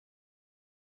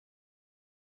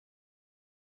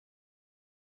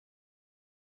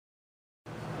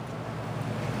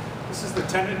This is the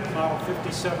Tennant model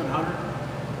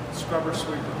 5700 scrubber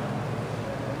sweeper.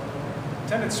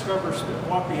 Tennant scrubbers,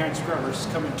 walk-behind scrubbers,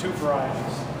 come in two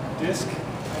varieties, disc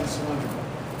and cylindrical.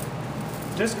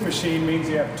 Disc machine means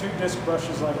you have two disc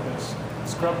brushes like this.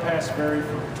 Scrub paths vary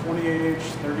from 28-inch,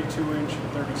 32-inch,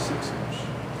 and 36-inch.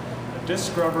 A disc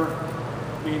scrubber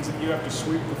means that you have to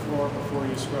sweep the floor before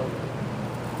you scrub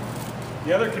it.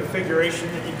 The other configuration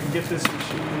that you can get this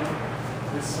machine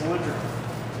in is cylindrical,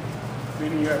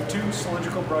 meaning you have two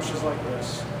cylindrical brushes like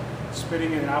this,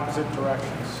 spinning in opposite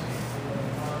directions.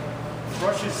 The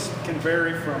brushes can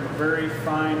vary from a very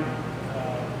fine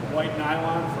white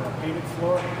nylon for a painted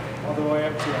floor, all the way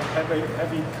up to a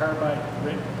heavy carbide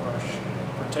grit brush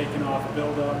for taking off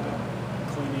buildup and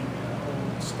cleaning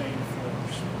old stained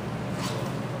floors.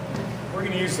 We're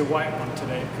going to use the white one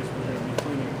today because we're going to be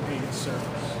cleaning a painted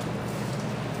surface.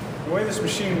 The way this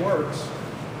machine works,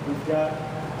 we've got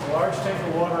a large tank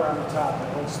of water on the top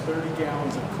that holds 30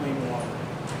 gallons of clean water.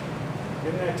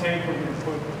 In that tank we're going to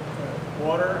put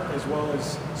water as well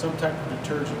as some type of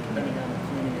detergent depending on the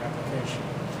cleaning application.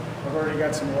 I've already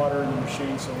got some water in the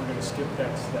machine, so we're going to skip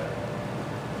that step.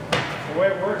 The way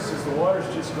it works is the water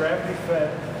is just gravity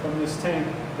fed from this tank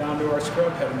down to our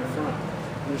scrub head in the front.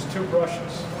 And there's two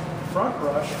brushes. The front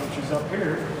brush, which is up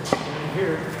here, and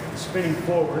here, is spinning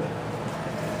forward.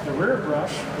 The rear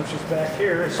brush, which is back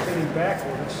here, is spinning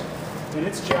backwards, and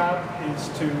its job is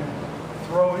to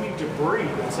throw any debris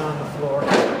that's on the floor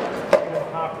into the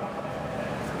hopper.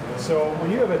 So when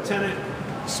you have a Tennant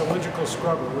cylindrical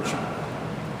scrubber, which you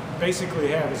basically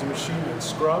have is a machine that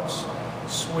scrubs,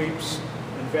 sweeps,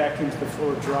 and vacuums the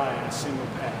floor dry in a single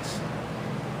pass.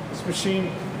 This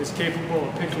machine is capable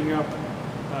of picking up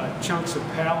chunks of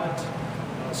pallet,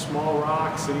 small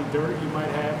rocks, any dirt you might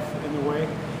have in the way,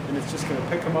 and it's just going to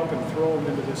pick them up and throw them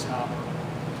into this hopper.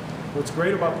 What's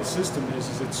great about the system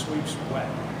is it sweeps wet.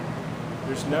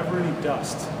 There's never any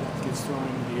dust that gets thrown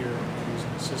into the air using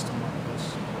a system like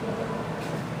this.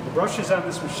 The brushes on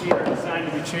this machine are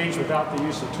designed to be changed without the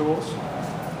use of tools.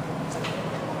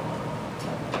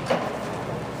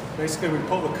 Basically, we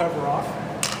pull the cover off.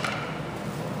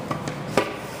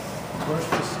 The brush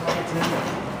just slides in,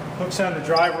 hooks on the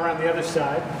driver on the other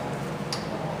side.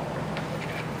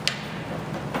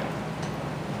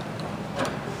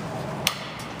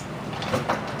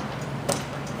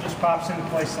 Just pops into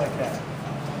place like that.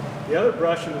 The other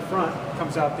brush in the front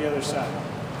comes out the other side.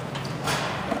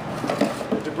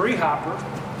 The debris hopper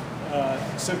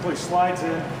simply slides in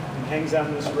and hangs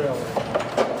on this railway.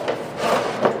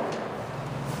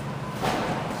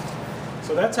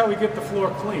 So that's how we get the floor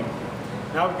clean.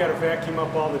 Now we've got to vacuum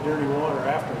up all the dirty water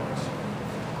afterwards.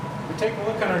 If we take a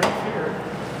look underneath here,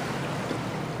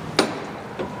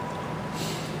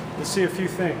 you'll see a few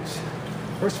things.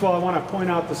 First of all, I want to point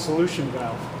out the solution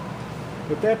valve.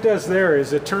 What that does there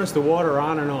is it turns the water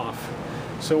on and off.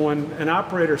 So when an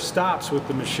operator stops with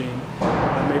the machine,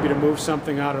 maybe to move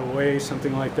something out of the way,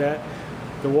 something like that,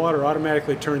 the water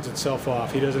automatically turns itself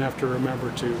off. He doesn't have to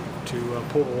remember to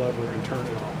pull the lever and turn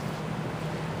it off.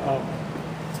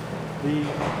 The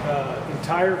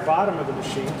entire bottom of the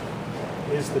machine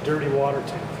is the dirty water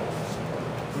tank.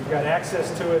 You've got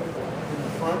access to it in the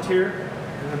front here,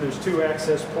 and then there's two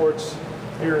access ports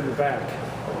here in the back.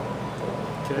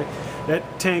 Okay?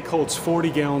 That tank holds 40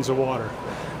 gallons of water.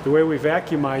 The way we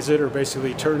vacuumize it, or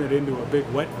basically turn it into a big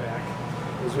wet vac,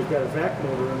 is we've got a vac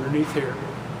motor underneath here,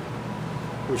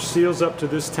 which seals up to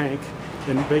this tank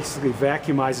and basically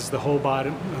vacuumizes the whole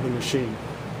bottom of the machine.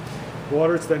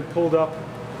 Water is then pulled up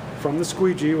from the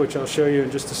squeegee, which I'll show you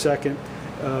in just a second,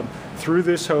 through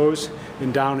this hose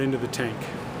and down into the tank.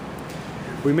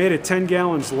 We made it 10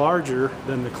 gallons larger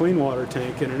than the clean water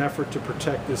tank in an effort to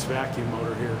protect this vacuum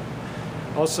motor here.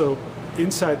 Also,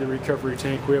 inside the recovery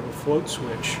tank, we have a float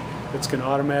switch that's going to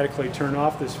automatically turn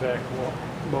off this vac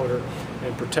motor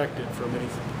and protect it from any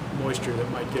moisture that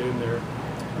might get in there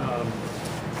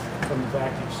from the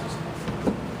vacuum system.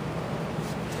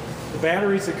 The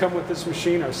batteries that come with this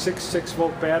machine are 6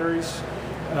 6-volt batteries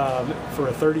for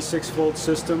a 36-volt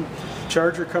system.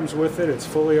 Charger comes with it. It's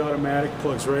fully automatic,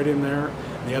 plugs right in there.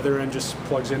 The other end just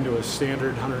plugs into a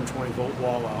standard 120-volt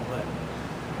wall outlet.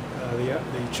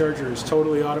 The charger is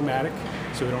totally automatic,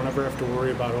 so we don't ever have to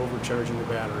worry about overcharging the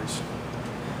batteries.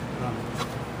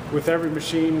 With every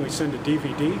machine, we send a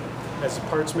DVD, has a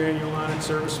parts manual on it,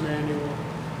 service manual.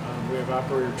 We have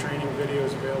operator training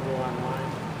videos available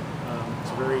online.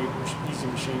 It's a very easy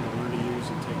machine to learn to use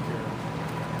and take care of.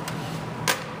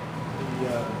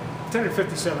 The Tennant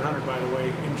 5700, by the way,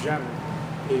 in general,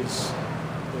 is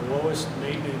the lowest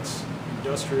maintenance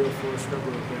industrial floor scrubber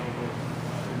available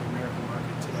in the American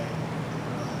market today.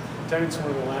 Tennant's one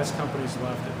of the last companies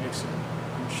left that makes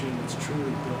a machine that's truly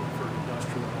built for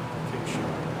industrial application.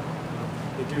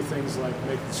 They do things like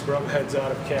make the scrub heads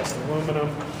out of cast aluminum,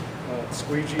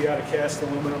 squeegee out of cast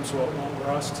aluminum so it won't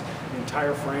rust. The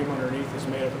entire frame underneath is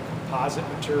made of a composite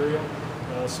material,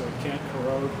 so it can't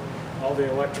corrode. All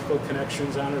the electrical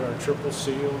connections on it are triple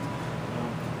sealed.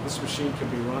 This machine can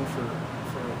be run for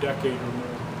a decade or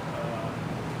more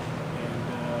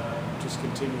and just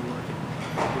continue working.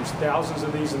 There's thousands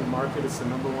of these in the market. It's the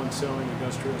 #1 selling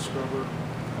industrial scrubber in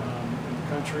the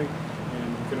country, and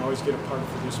you can always get a part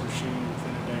for this machine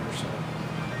within a day or so.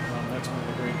 That's one of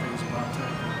the great things about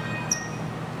Tennant.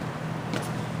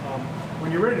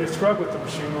 When you're ready to scrub with the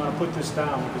machine, you want to put this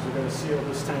down because we're going to seal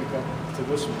this tank up to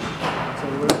this one. So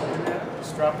we're going to do that.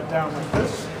 Just drop it down like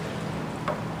this.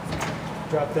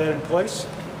 Drop that in place.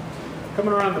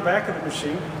 Coming around the back of the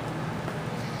machine,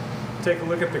 take a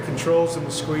look at the controls and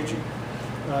the squeegee.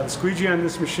 The squeegee on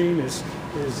this machine is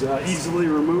easily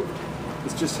removed.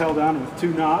 It's just held on with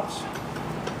 2 knobs.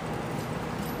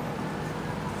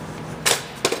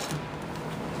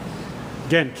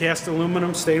 Again, cast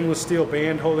aluminum, stainless steel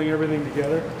band holding everything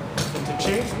together. And to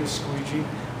change this squeegee,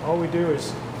 all we do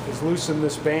is loosen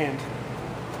this band.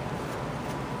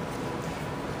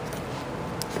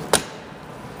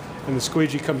 And the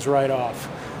squeegee comes right off.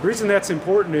 The reason that's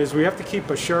important is we have to keep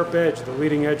a sharp edge. The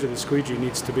leading edge of the squeegee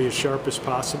needs to be as sharp as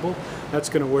possible. That's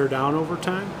going to wear down over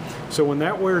time. So when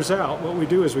that wears out, what we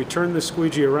do is we turn the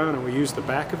squeegee around and we use the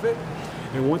back of it.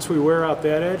 And once we wear out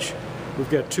that edge, we've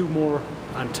got 2 more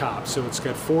on top. So it's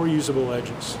got 4 usable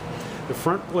edges. The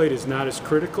front blade is not as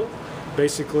critical.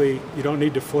 Basically, you don't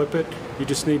need to flip it. You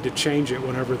just need to change it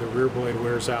whenever the rear blade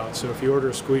wears out. So if you order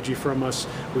a squeegee from us,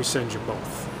 we send you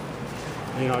both.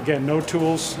 You know, again, no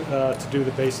tools to do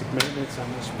the basic maintenance on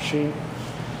this machine.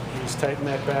 You just tighten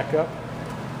that back up.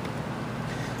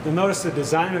 You'll notice the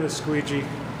design of the squeegee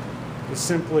is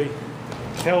simply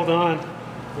held on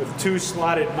with 2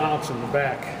 slotted mounts in the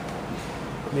back.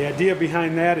 And the idea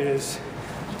behind that is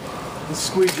the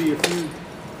squeegee, if you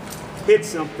hit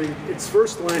something, its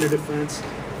first line of defense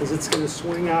is it's going to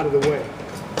swing out of the way.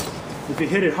 If you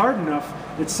hit it hard enough,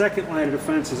 its second line of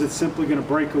defense is it's simply going to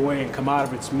break away and come out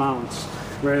of its mounts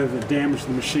rather than damage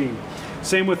the machine.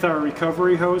 Same with our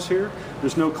recovery hose here.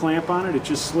 There's no clamp on it. It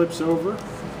just slips over.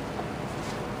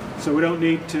 So we don't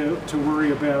need to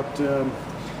worry about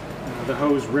the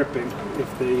hose ripping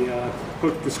if they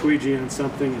hook the squeegee on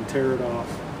something and tear it off.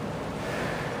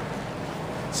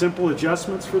 Simple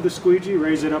adjustments for the squeegee,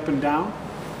 raise it up and down.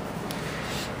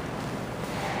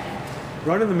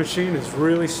 Running the machine is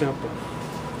really simple.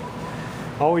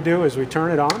 All we do is we turn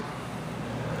it on.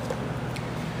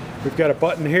 We've got a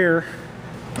button here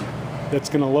that's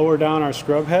going to lower down our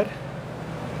scrub head.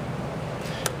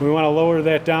 We want to lower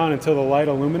that down until the light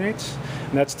illuminates,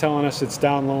 and that's telling us it's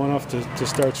down low enough to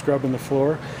start scrubbing the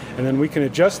floor. And then we can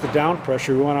adjust the down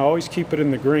pressure. We want to always keep it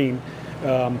in the green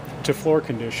to floor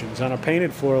conditions. On a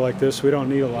painted floor like this, we don't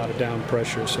need a lot of down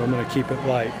pressure, so I'm going to keep it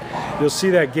light. You'll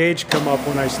see that gauge come up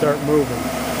when I start moving.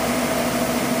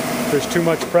 If there's too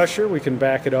much pressure, we can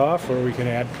back it off, or we can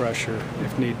add pressure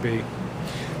if need be.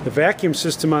 The vacuum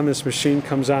system on this machine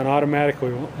comes on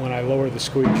automatically when I lower the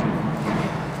squeegee.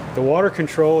 The water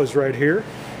control is right here.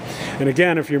 And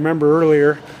again, if you remember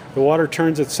earlier, the water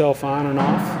turns itself on and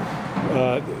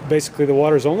off. Basically, the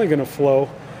water is only going to flow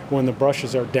when the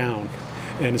brushes are down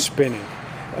and spinning.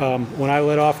 When I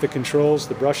let off the controls,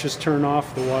 the brushes turn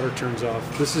off, the water turns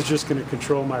off. This is just going to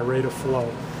control my rate of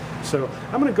flow. So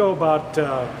I'm going to go about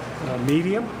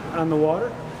medium on the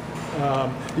water.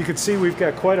 You can see we've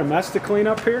got quite a mess to clean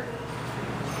up here.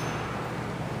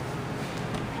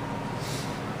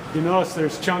 You notice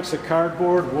there's chunks of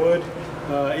cardboard, wood,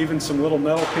 even some little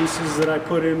metal pieces that I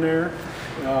put in there.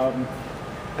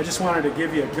 I just wanted to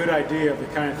give you a good idea of the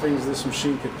kind of things this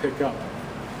machine could pick up.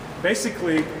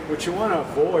 Basically, what you want to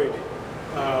avoid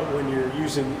when you're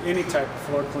using any type of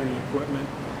floor cleaning equipment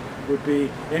would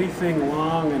be anything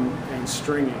long and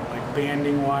stringy, like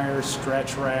banding wire,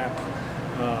 stretch wrap,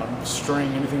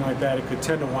 string, anything like that. It could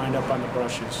tend to wind up on the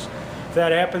brushes. If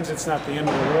that happens, it's not the end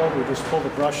of the world. We just pull the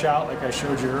brush out like I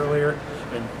showed you earlier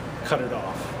and cut it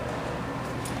off.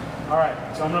 All right,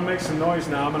 so I'm going to make some noise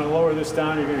now. I'm going to lower this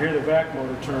down. You're going to hear the vac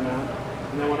motor turn on.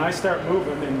 And then when I start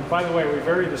moving, and by the way, we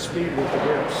vary the speed with the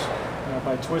grips.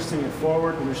 By twisting it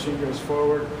forward, the machine goes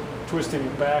forward. Twisting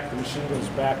it back, the machine goes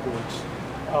backwards.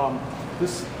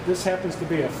 This happens to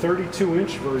be a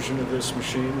 32-inch version of this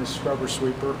machine, this scrubber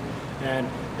sweeper, and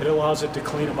it allows it to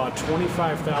clean about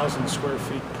 25,000 square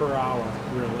feet per hour,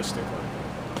 realistically.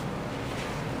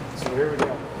 So here we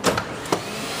go.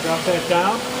 Drop that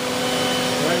down,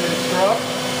 ready to scrub.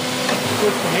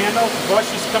 twist the handle, the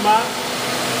brushes come out.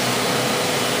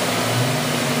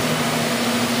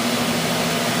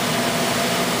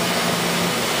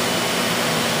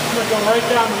 I'm going to go right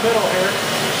down the middle here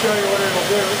to show you what it'll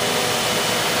do.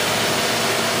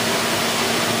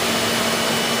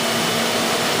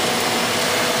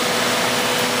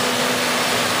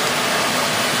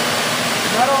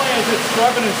 Not only is it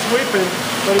scrubbing and sweeping,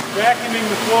 but it's vacuuming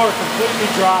the floor completely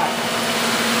dry.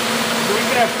 So we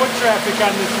can have foot traffic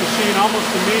on this machine almost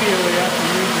immediately after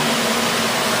using it.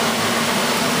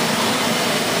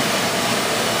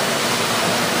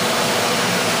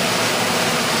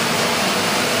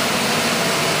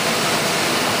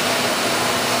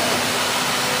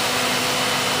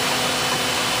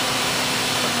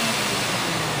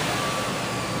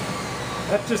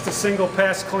 That's just a single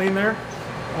pass clean there.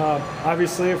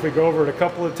 Obviously, if we go over it a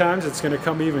couple of times, it's going to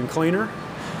come even cleaner.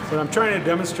 What I'm trying to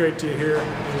demonstrate to you here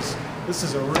is this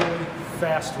is a really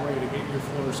fast way to get your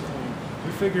floors clean.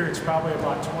 We figure it's probably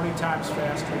about 20 times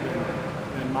faster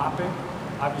than mopping.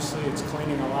 Obviously, it's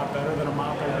cleaning a lot better than a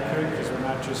mop ever could because we're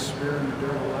not just spearing the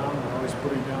dirt around, we're always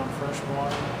putting down fresh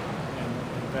water and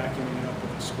vacuuming it up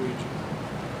with a squeegee.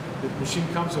 The machine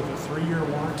comes with a 3-year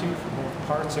warranty for both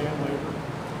parts and labor.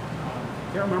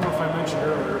 I can't remember if I mentioned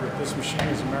earlier, but this machine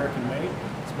is American made.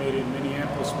 It's made in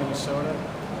Minneapolis, Minnesota.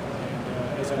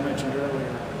 And as I mentioned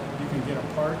earlier, you can get a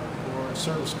part or a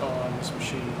service call on this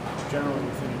machine generally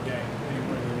within a day,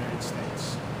 anywhere in the United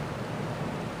States.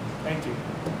 Thank you.